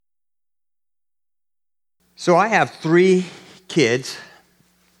So I have 3 kids.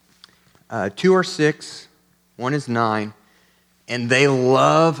 2 are 6, 1 is 9, and they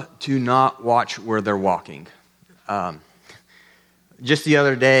love to not watch where they're walking. Just the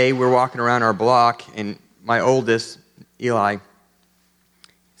other day, we're walking around our block, and my oldest, Eli,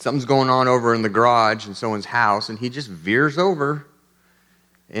 something's going on over in the garage in someone's house, and he just veers over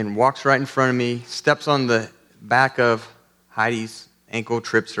and walks right in front of me, steps on the back of Heidi's ankle,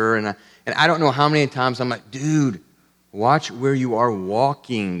 trips her, and I don't know how many times I'm like, dude, watch where you are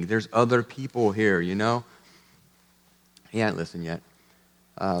walking. There's other people here, you know? He hadn't listened yet.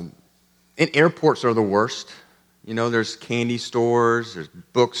 And airports are the worst. You know, there's candy stores, there's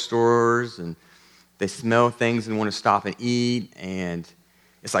bookstores, and they smell things and want to stop and eat, and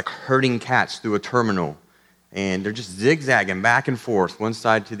it's like herding cats through a terminal, and they're just zigzagging back and forth, one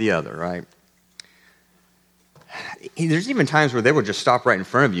side to the other, right? There's even times where they would just stop right in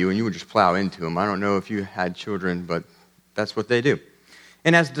front of you, and you would just plow into them. I don't know if you had children, but that's what they do.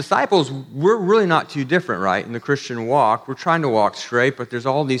 And as disciples, we're really not too different, right? In the Christian walk, we're trying to walk straight, but there's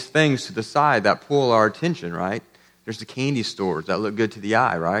all these things to the side that pull our attention, right? There's the candy stores that look good to the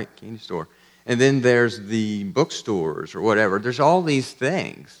eye, right? Candy store. And then there's the bookstores or whatever. There's all these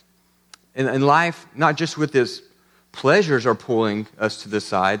things. In life, not just with this, pleasures are pulling us to the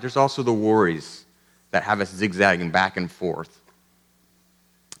side. There's also the worries that have us zigzagging back and forth.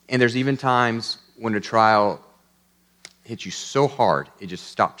 And there's even times when a trial hits you so hard, it just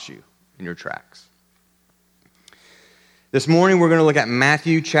stops you in your tracks. This morning, we're going to look at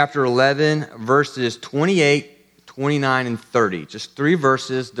Matthew chapter 11, verses 28, 29, and 30. Just 3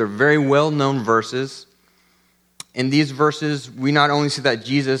 verses. They're very well-known verses. In these verses, we not only see that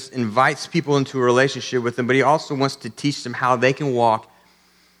Jesus invites people into a relationship with him, but he also wants to teach them how they can walk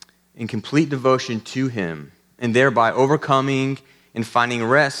in complete devotion to him, and thereby overcoming and finding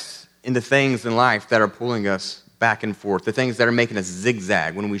rest in the things in life that are pulling us back and forth, the things that are making us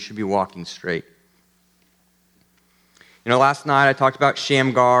zigzag when we should be walking straight. You know, last night I talked about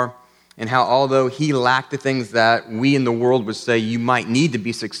Shamgar and how although he lacked the things that we in the world would say you might need to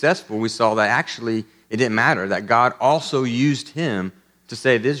be successful, we saw that actually it didn't matter, that God also used him to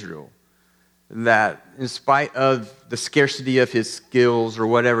save Israel. That in spite of the scarcity of his skills or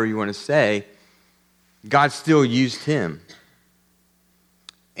whatever you want to say, God still used him.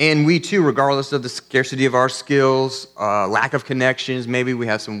 And we too, regardless of the scarcity of our skills, lack of connections, maybe we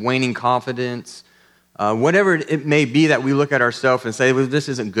have some waning confidence, whatever it may be that we look at ourselves and say, well, this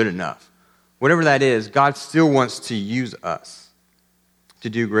isn't good enough. Whatever that is, God still wants to use us to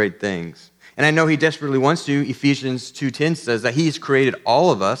do great things. And I know he desperately wants to. Ephesians 2:10 says that he's created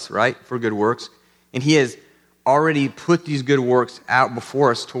all of us, right, for good works. And he has already put these good works out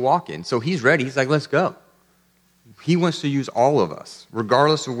before us to walk in. So he's ready. He's like, let's go. He wants to use all of us,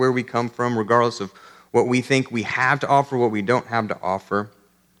 regardless of where we come from, regardless of what we think we have to offer, what we don't have to offer.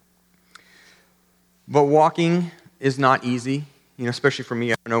 But walking is not easy. You know, especially for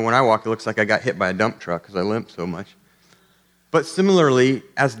me, I know when I walk, it looks like I got hit by a dump truck because I limp so much. But similarly,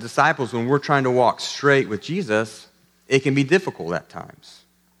 as disciples, when we're trying to walk straight with Jesus, it can be difficult at times.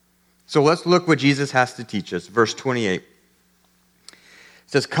 So let's look what Jesus has to teach us. Verse 28. It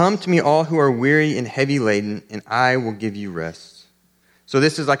says, "Come to me all who are weary and heavy laden, and I will give you rest." So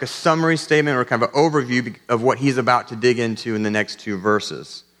this is like a summary statement or kind of an overview of what he's about to dig into in the next 2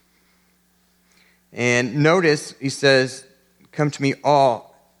 verses. And notice he says, "Come to me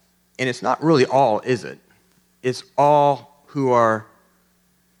all," and it's not really all, is it? It's all who are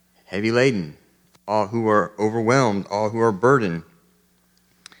heavy laden, all who are overwhelmed, all who are burdened,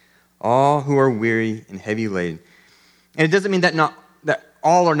 all who are weary and heavy laden. And it doesn't mean that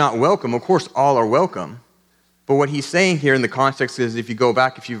all are not welcome. Of course, all are welcome. But what he's saying here in the context is, if you go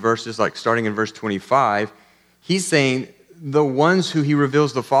back a few verses, like starting in verse 25, he's saying the ones who he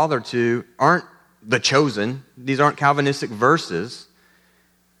reveals the Father to aren't the chosen. These aren't Calvinistic verses.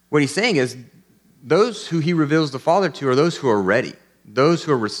 What he's saying is, those who he reveals the Father to are those who are ready, those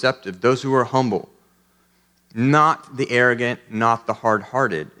who are receptive, those who are humble, not the arrogant, not the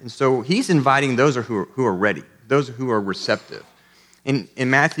hard-hearted. And so he's inviting those who are ready, those who are receptive. And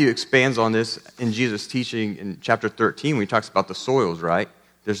Matthew expands on this in Jesus' teaching in chapter 13 when he talks about the soils, right?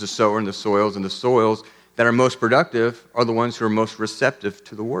 There's the sower and the soils that are most productive are the ones who are most receptive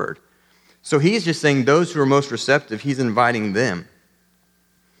to the word. So he's just saying those who are most receptive, he's inviting them.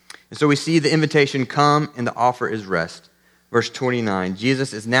 And so we see the invitation come and the offer is rest. Verse 29,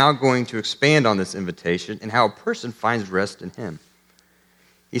 Jesus is now going to expand on this invitation and how a person finds rest in him.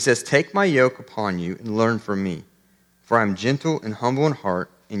 He says, "Take my yoke upon you and learn from me, for I am gentle and humble in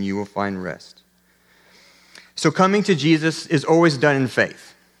heart, and you will find rest." So coming to Jesus is always done in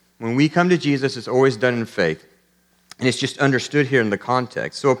faith. When we come to Jesus, it's always done in faith. And it's just understood here in the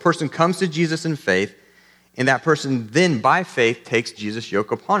context. So a person comes to Jesus in faith, and that person then, by faith, takes Jesus'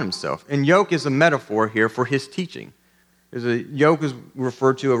 yoke upon himself. And yoke is a metaphor here for his teaching. Yoke is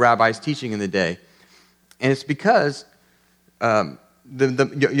referred to a rabbi's teaching in the day. And it's because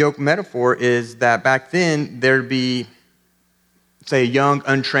the yoke metaphor is that back then there'd be, say, a young,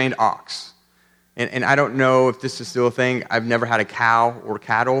 untrained ox. And I don't know if this is still a thing. I've never had a cow or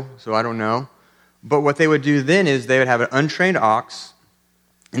cattle, so I don't know. But what they would do then is they would have an untrained ox,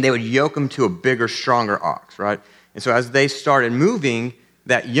 and they would yoke them to a bigger, stronger ox, right? And so as they started moving,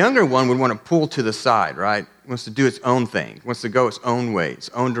 that younger one would want to pull to the side, right? Wants to do its own thing, wants to go its own way, its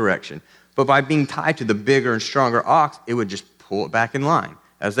own direction. But by being tied to the bigger and stronger ox, it would just pull it back in line.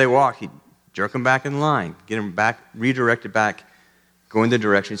 As they walk, he'd jerk them back in line, get them back, redirected back, going the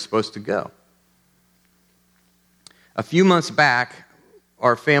direction it's supposed to go. A few months back,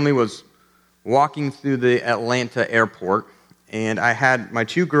 our family was walking through the Atlanta airport, and I had my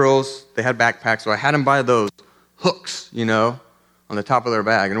two girls, they had backpacks, so I had them by those hooks, on the top of their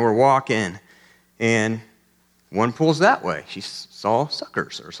bag, and we're walking, and one pulls that way. She saw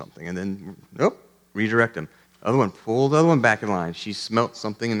suckers or something, and then, redirect them. The other one pulled the other one back in line. She smelt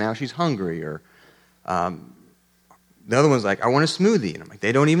something, and now she's hungry, or the other one's like, I want a smoothie, and I'm like,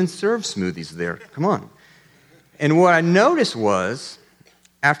 they don't even serve smoothies there. Come on. And what I noticed was,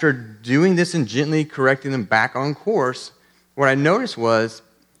 after doing this and gently correcting them back on course, what I noticed was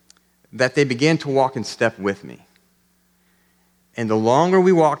that they began to walk in step with me. And the longer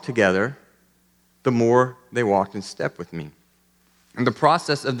we walked together, the more they walked in step with me. And the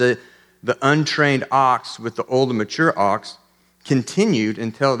process of the untrained ox with the old and mature ox continued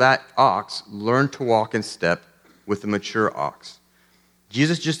until that ox learned to walk in step with the mature ox.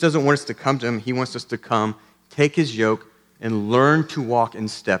 Jesus just doesn't want us to come to him. He wants us to come, take his yoke, and learn to walk in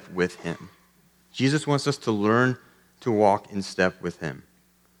step with him. Jesus wants us to learn to walk in step with him.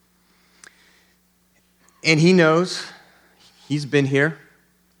 And he knows, he's been here.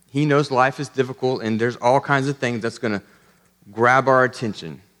 He knows life is difficult, and there's all kinds of things that's going to grab our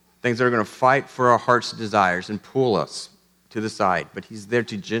attention, things that are going to fight for our heart's desires and pull us to the side. But he's there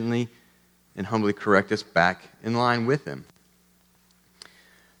to gently and humbly correct us back in line with him.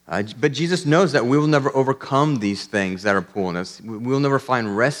 But Jesus knows that we will never overcome these things that are pulling us. We will never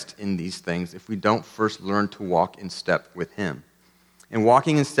find rest in these things if we don't first learn to walk in step with him. And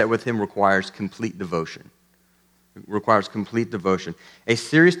walking in step with him requires complete devotion. It requires complete devotion. A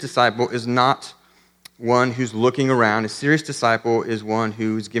serious disciple is not one who's looking around. A serious disciple is one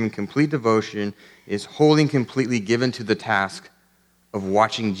who's given complete devotion, is wholly and completely given to the task of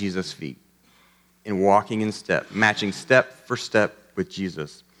watching Jesus' feet and walking in step, matching step for step with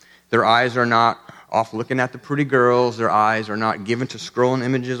Jesus. Their eyes are not off looking at the pretty girls. Their eyes are not given to scrolling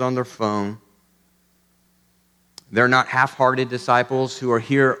images on their phone. They're not half-hearted disciples who are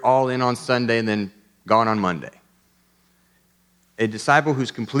here all in on Sunday and then gone on Monday. A disciple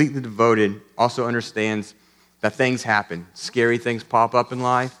who's completely devoted also understands that things happen. Scary things pop up in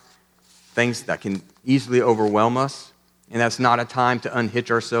life, things that can easily overwhelm us, and that's not a time to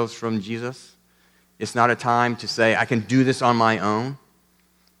unhitch ourselves from Jesus. It's not a time to say, I can do this on my own.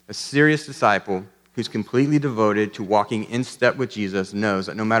 A serious disciple who's completely devoted to walking in step with Jesus knows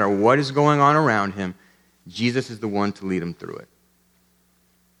that no matter what is going on around him, Jesus is the one to lead him through it.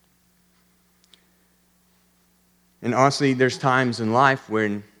 And honestly, there's times in life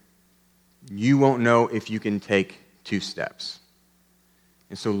when you won't know if you can take 2 steps.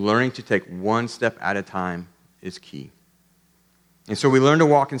 And so learning to take 1 step at a time is key. And so we learn to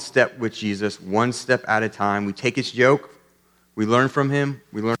walk in step with Jesus 1 step at a time. We take his yoke. We learn from him.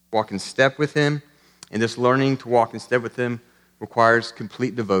 We learn to walk in step with him. And this learning to walk in step with him requires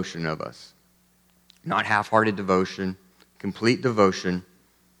complete devotion of us. Not half-hearted devotion, complete devotion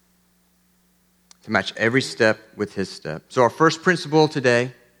to match every step with his step. So our first principle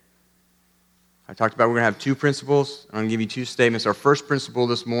today, I talked about we're going to have 2 principles. I'm going to give you 2 statements. Our first principle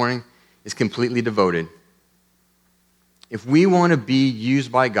this morning is completely devoted. If we want to be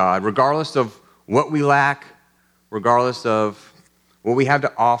used by God, regardless of what we lack, regardless of what we have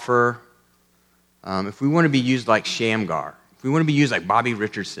to offer, if we want to be used like Shamgar, if we want to be used like Bobby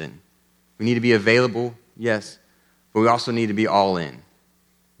Richardson, we need to be available, yes, but we also need to be all in.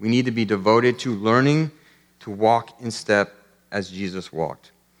 We need to be devoted to learning to walk in step as Jesus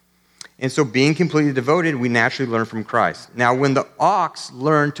walked. And so being completely devoted, we naturally learn from Christ. Now, when the ox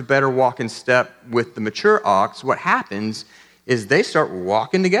learn to better walk in step with the mature ox, what happens is they start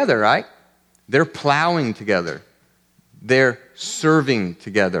walking together, right? They're plowing together. They're serving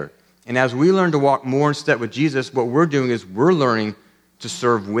together. And as we learn to walk more in step with Jesus, what we're doing is we're learning to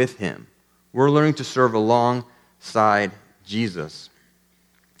serve with him. We're learning to serve alongside Jesus.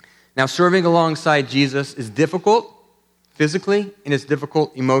 Now, serving alongside Jesus is difficult physically and it's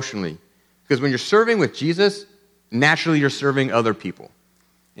difficult emotionally. Because when you're serving with Jesus, naturally you're serving other people.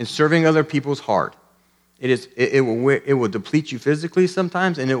 And serving other people is hard. It will deplete you physically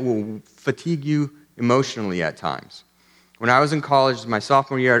sometimes, and it will fatigue you emotionally at times. When I was in college, my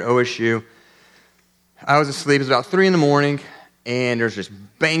sophomore year at OSU, I was asleep. It was about 3 a.m, and there's just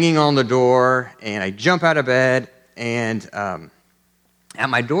banging on the door, and I jump out of bed, and at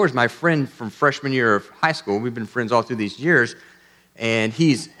my door is my friend from freshman year of high school. We've been friends all through these years, and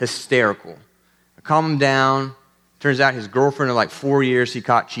he's hysterical. I calm him down. Turns out his girlfriend of like 4 years, he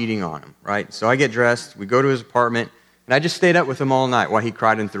caught cheating on him, right? So I get dressed, we go to his apartment, and I just stayed up with him all night while he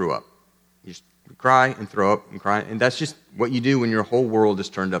cried and threw up. You just cry and throw up and cry, and that's just what you do when your whole world is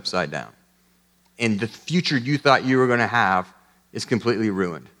turned upside down. And the future you thought you were going to have is completely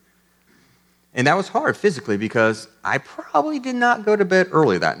ruined. And that was hard physically because I probably did not go to bed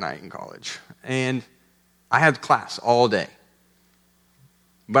early that night in college. And I had class all day.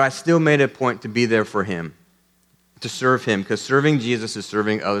 But I still made a point to be there for him, to serve him, because serving Jesus is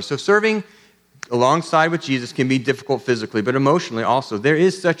serving others. So serving alongside with Jesus can be difficult physically, but emotionally also. There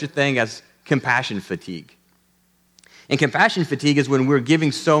is such a thing as compassion fatigue. And compassion fatigue is when we're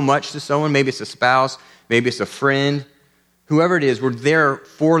giving so much to someone, maybe it's a spouse, maybe it's a friend, whoever it is, we're there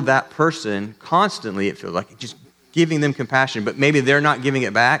for that person constantly, it feels like, just giving them compassion, but maybe they're not giving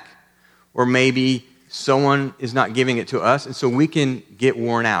it back, or maybe someone is not giving it to us, and so we can get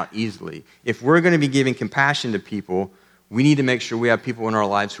worn out easily. If we're going to be giving compassion to people, we need to make sure we have people in our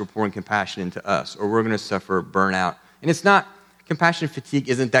lives who are pouring compassion into us, or we're going to suffer burnout. And it's not, compassion fatigue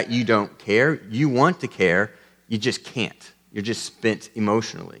isn't that you don't care. You want to care, you just can't. You're just spent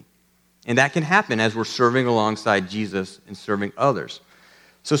emotionally. And that can happen as we're serving alongside Jesus and serving others.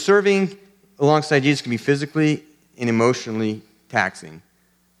 So serving alongside Jesus can be physically and emotionally taxing.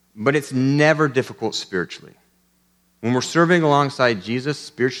 But it's never difficult spiritually. When we're serving alongside Jesus,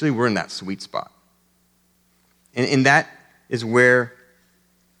 spiritually, we're in that sweet spot. And that is where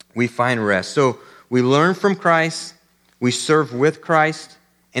we find rest. So we learn from Christ, we serve with Christ,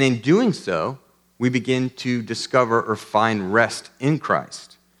 and in doing so, we begin to discover or find rest in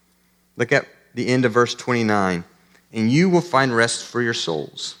Christ. Look at the end of verse 29. And you will find rest for your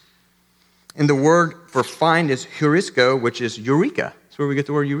souls. And the word for find is heurisko, which is eureka. That's where we get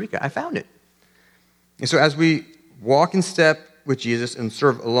the word eureka. I found it. And so as we walk in step with Jesus and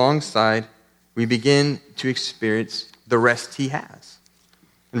serve alongside, we begin to experience the rest he has.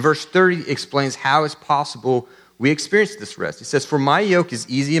 And verse 30 explains how it's possible we experience this rest. It says, for my yoke is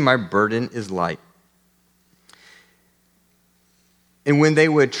easy and my burden is light. And when they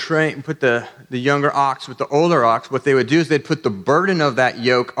would put the younger ox with the older ox, what they would do is they'd put the burden of that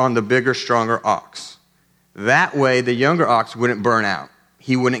yoke on the bigger, stronger ox. That way, the younger ox wouldn't burn out.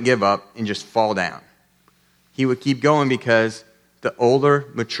 He wouldn't give up and just fall down. He would keep going because the older,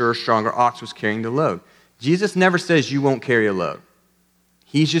 mature, stronger ox was carrying the load. Jesus never says you won't carry a load.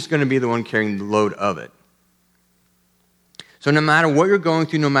 He's just going to be the one carrying the load of it. So no matter what you're going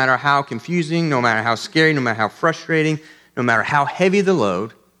through, no matter how confusing, no matter how scary, no matter how frustrating, no matter how heavy the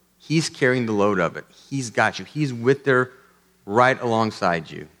load, he's carrying the load of it. He's got you. He's with there right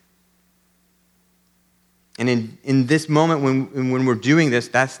alongside you. And in this moment, when we're doing this,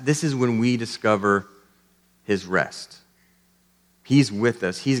 this is when we discover his rest. He's with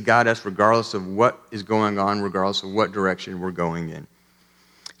us. He's got us regardless of what is going on, regardless of what direction we're going in.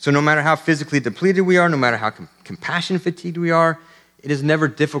 So no matter how physically depleted we are, no matter how compassion fatigued we are, it is never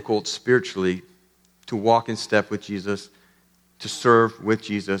difficult spiritually to walk in step with Jesus, to serve with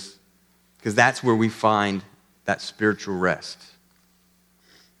Jesus, because that's where we find that spiritual rest.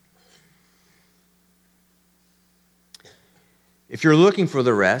 If you're looking for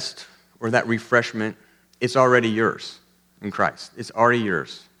the rest or that refreshment, it's already yours in Christ. It's already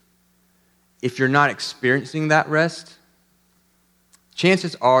yours. If you're not experiencing that rest,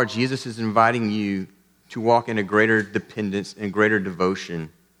 chances are Jesus is inviting you to walk in a greater dependence and greater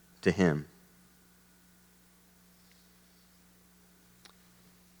devotion to him.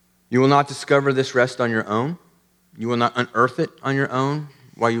 You will not discover this rest on your own. You will not unearth it on your own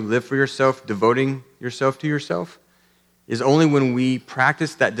while you live for yourself, devoting yourself to yourself. It is only when we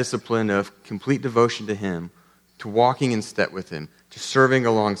practice that discipline of complete devotion to him, to walking in step with him, to serving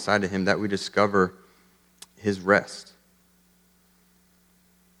alongside of him, that we discover his rest.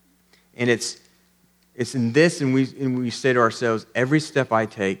 And it's in this, and we say to ourselves, every step I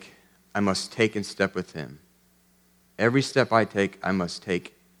take, I must take in step with him. Every step I take, I must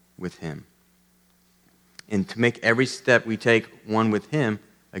take with him. And to make every step we take one with him,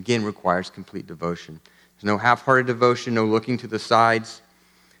 again, requires complete devotion. There's no half-hearted devotion, no looking to the sides,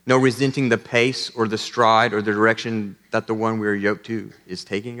 no resenting the pace or the stride or the direction that the one we are yoked to is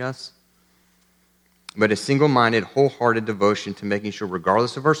taking us, but a single-minded, wholehearted devotion to making sure,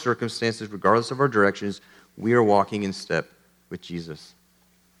 regardless of our circumstances, regardless of our directions, we are walking in step with Jesus.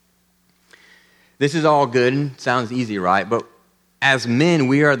 This is all good and sounds easy, right? But as men,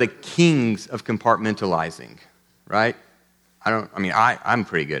 we are the kings of compartmentalizing, right? I'm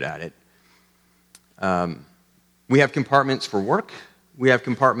pretty good at it. We have compartments for work. We have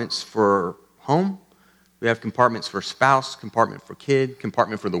compartments for home. We have compartments for spouse, compartment for kid,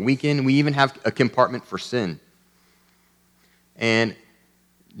 compartment for the weekend. We even have a compartment for sin. And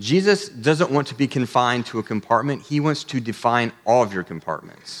Jesus doesn't want to be confined to a compartment. He wants to define all of your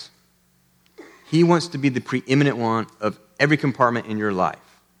compartments. He wants to be the preeminent one of every compartment in your life.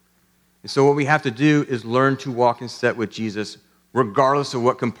 And so what we have to do is learn to walk in step with Jesus, regardless of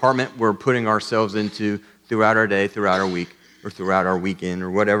what compartment we're putting ourselves into throughout our day, throughout our week, or throughout our weekend, or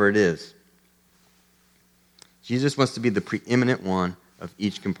whatever it is. Jesus wants to be the preeminent one of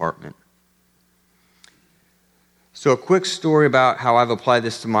each compartment. So a quick story about how I've applied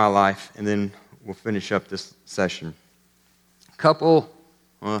this to my life, and then we'll finish up this session.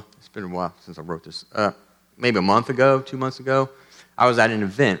 It's been a while since I wrote this. Maybe a month ago, 2 months ago, I was at an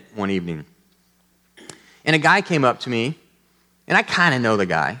event one evening. And a guy came up to me, and I kind of know the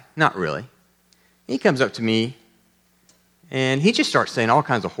guy, not really. He comes up to me, and he just starts saying all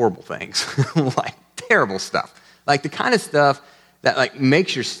kinds of horrible things, like terrible stuff. Like the kind of stuff that like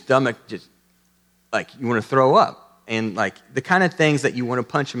makes your stomach just like you want to throw up, and like the kind of things that you want to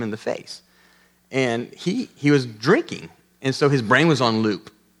punch him in the face. And he was drinking, and so his brain was on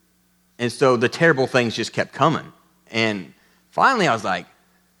loop. And so the terrible things just kept coming. And finally I was like,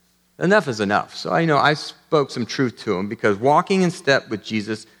 enough is enough. So I spoke some truth to him, because walking in step with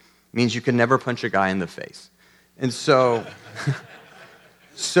Jesus means you can never punch a guy in the face. And so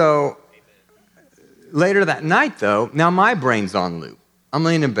later that night, though, now my brain's on loop. I'm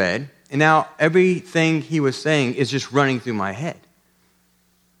laying in bed, and now everything he was saying is just running through my head.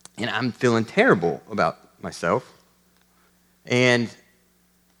 And I'm feeling terrible about myself. And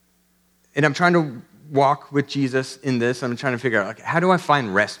I'm trying to walk with Jesus in this. I'm trying to figure out, like, how do I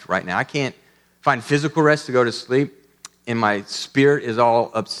find rest right now? I can't find physical rest to go to sleep, and my spirit is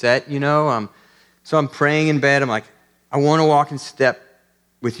all upset, So I'm praying in bed. I'm like, I want to walk in step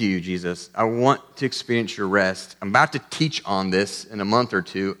with you, Jesus. I want to experience your rest. I'm about to teach on this in a month or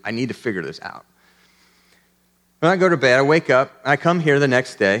two. I need to figure this out. When I go to bed, I wake up, and I come here the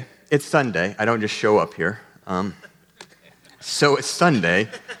next day. It's Sunday. I don't just show up here. So it's Sunday,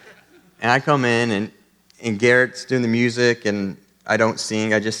 and I come in, and Garrett's doing the music, and I don't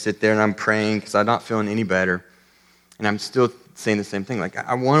sing. I just sit there, and I'm praying because I'm not feeling any better. And I'm still saying the same thing. Like,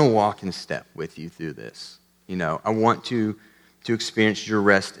 I want to walk in step with you through this. I want to experience your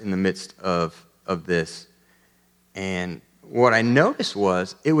rest in the midst of this. And what I noticed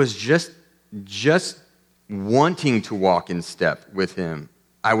was, it was just wanting to walk in step with him.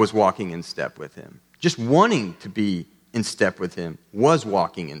 I was walking in step with him. Just wanting to be in step with him was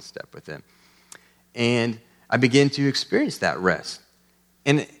walking in step with him. And I began to experience that rest.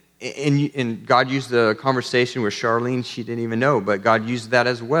 And God used the conversation with Charlene. She didn't even know, but God used that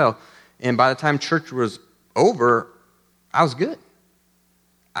as well. And by the time church was over, I was good.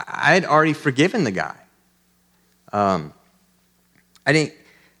 I had already forgiven the guy. I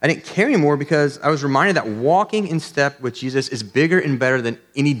didn't care anymore, because I was reminded that walking in step with Jesus is bigger and better than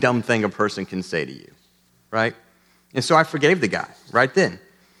any dumb thing a person can say to you, right? And so I forgave the guy right then.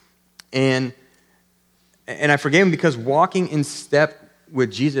 And I forgave him because walking in step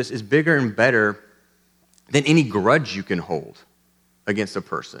with Jesus is bigger and better than any grudge you can hold against a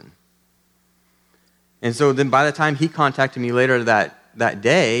person. And so then by the time he contacted me later that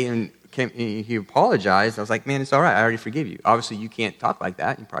day and he apologized, I was like, man, it's all right. I already forgive you. Obviously, you can't talk like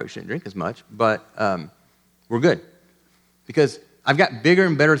that. You probably shouldn't drink as much, but we're good. Because I've got bigger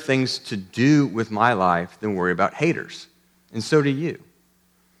and better things to do with my life than worry about haters. And so do you.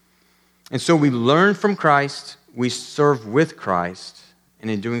 And so we learn from Christ, we serve with Christ,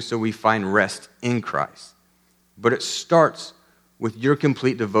 and in doing so we find rest in Christ. But it starts with your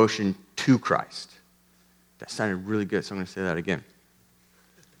complete devotion to Christ. That sounded really good, so I'm going to say that again.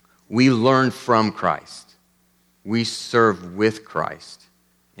 We learn from Christ. We serve with Christ.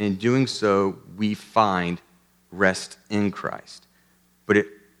 And in doing so, we find rest in Christ. But it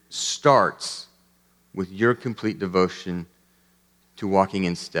starts with your complete devotion to walking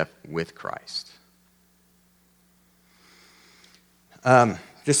in step with Christ.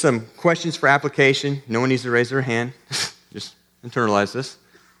 just some questions for application. No one needs to raise their hand. Just internalize this.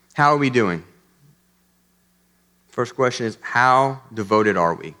 How are we doing? First question is, how devoted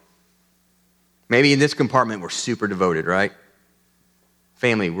are we? Maybe in this compartment, we're super devoted, right?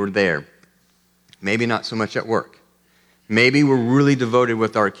 Family, we're there. Maybe not so much at work. Maybe we're really devoted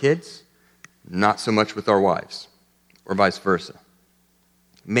with our kids, not so much with our wives, or vice versa.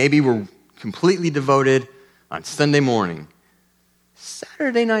 Maybe we're completely devoted on Sunday morning.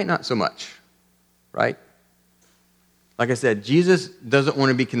 Saturday night, not so much, right? Like I said, Jesus doesn't want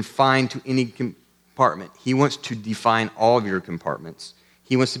to be confined to any compartment. He wants to define all of your compartments.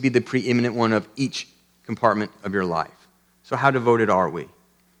 He wants to be the preeminent one of each compartment of your life. So how devoted are we?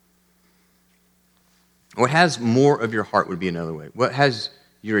 What has more of your heart would be another way. What has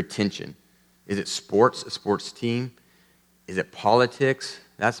your attention? Is it sports, a sports team? Is it politics?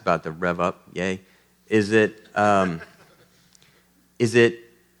 That's about to rev up, yay. Is it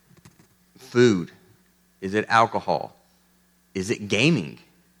food? Is it alcohol? Is it gaming?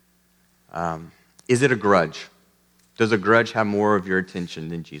 Is it a grudge? Does a grudge have more of your attention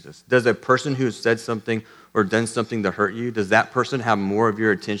than Jesus? Does a person who has said something or done something to hurt you, does that person have more of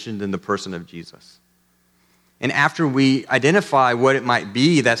your attention than the person of Jesus? And after we identify what it might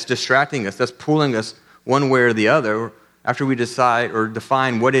be that's distracting us, that's pulling us one way or the other, after we decide or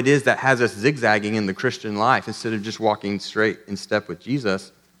define what it is that has us zigzagging in the Christian life instead of just walking straight in step with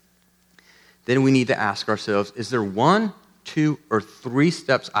Jesus, then we need to ask ourselves, is there 1, 2, or 3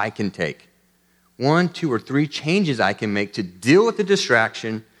 steps I can take? 1, 2, or 3 changes I can make to deal with the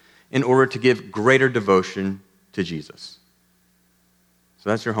distraction in order to give greater devotion to Jesus. So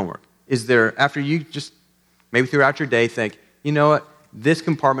that's your homework. Is there, after you just maybe throughout your day think, you know what, this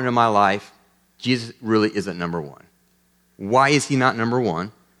compartment of my life, Jesus really isn't number 1. Why is he not number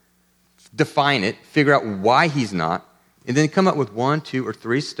 1? Define it, figure out why he's not, and then come up with 1, 2, or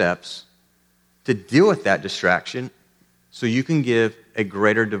 3 steps to deal with that distraction so you can give a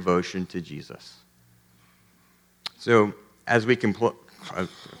greater devotion to Jesus. So as we close,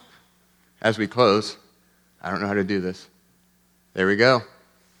 I don't know how to do this. There we go.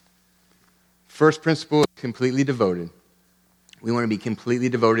 First principle is completely devoted. We want to be completely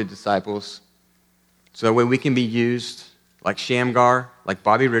devoted disciples so that way we can be used like Shamgar, like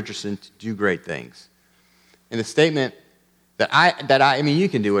Bobby Richardson, to do great things. And the statement that I mean, you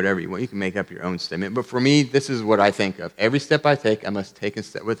can do whatever you want. You can make up your own statement. But for me, this is what I think of. Every step I take, I must take a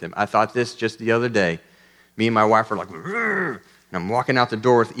step with him. I thought this just the other day. Me and my wife were like, and I'm walking out the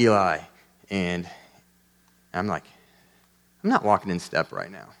door with Eli. And I'm like, I'm not walking in step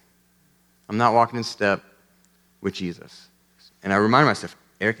right now. I'm not walking in step with Jesus. And I remind myself,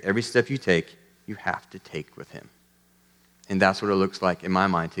 Eric, every step you take, you have to take with him. And that's what it looks like in my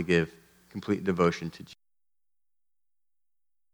mind to give complete devotion to Jesus.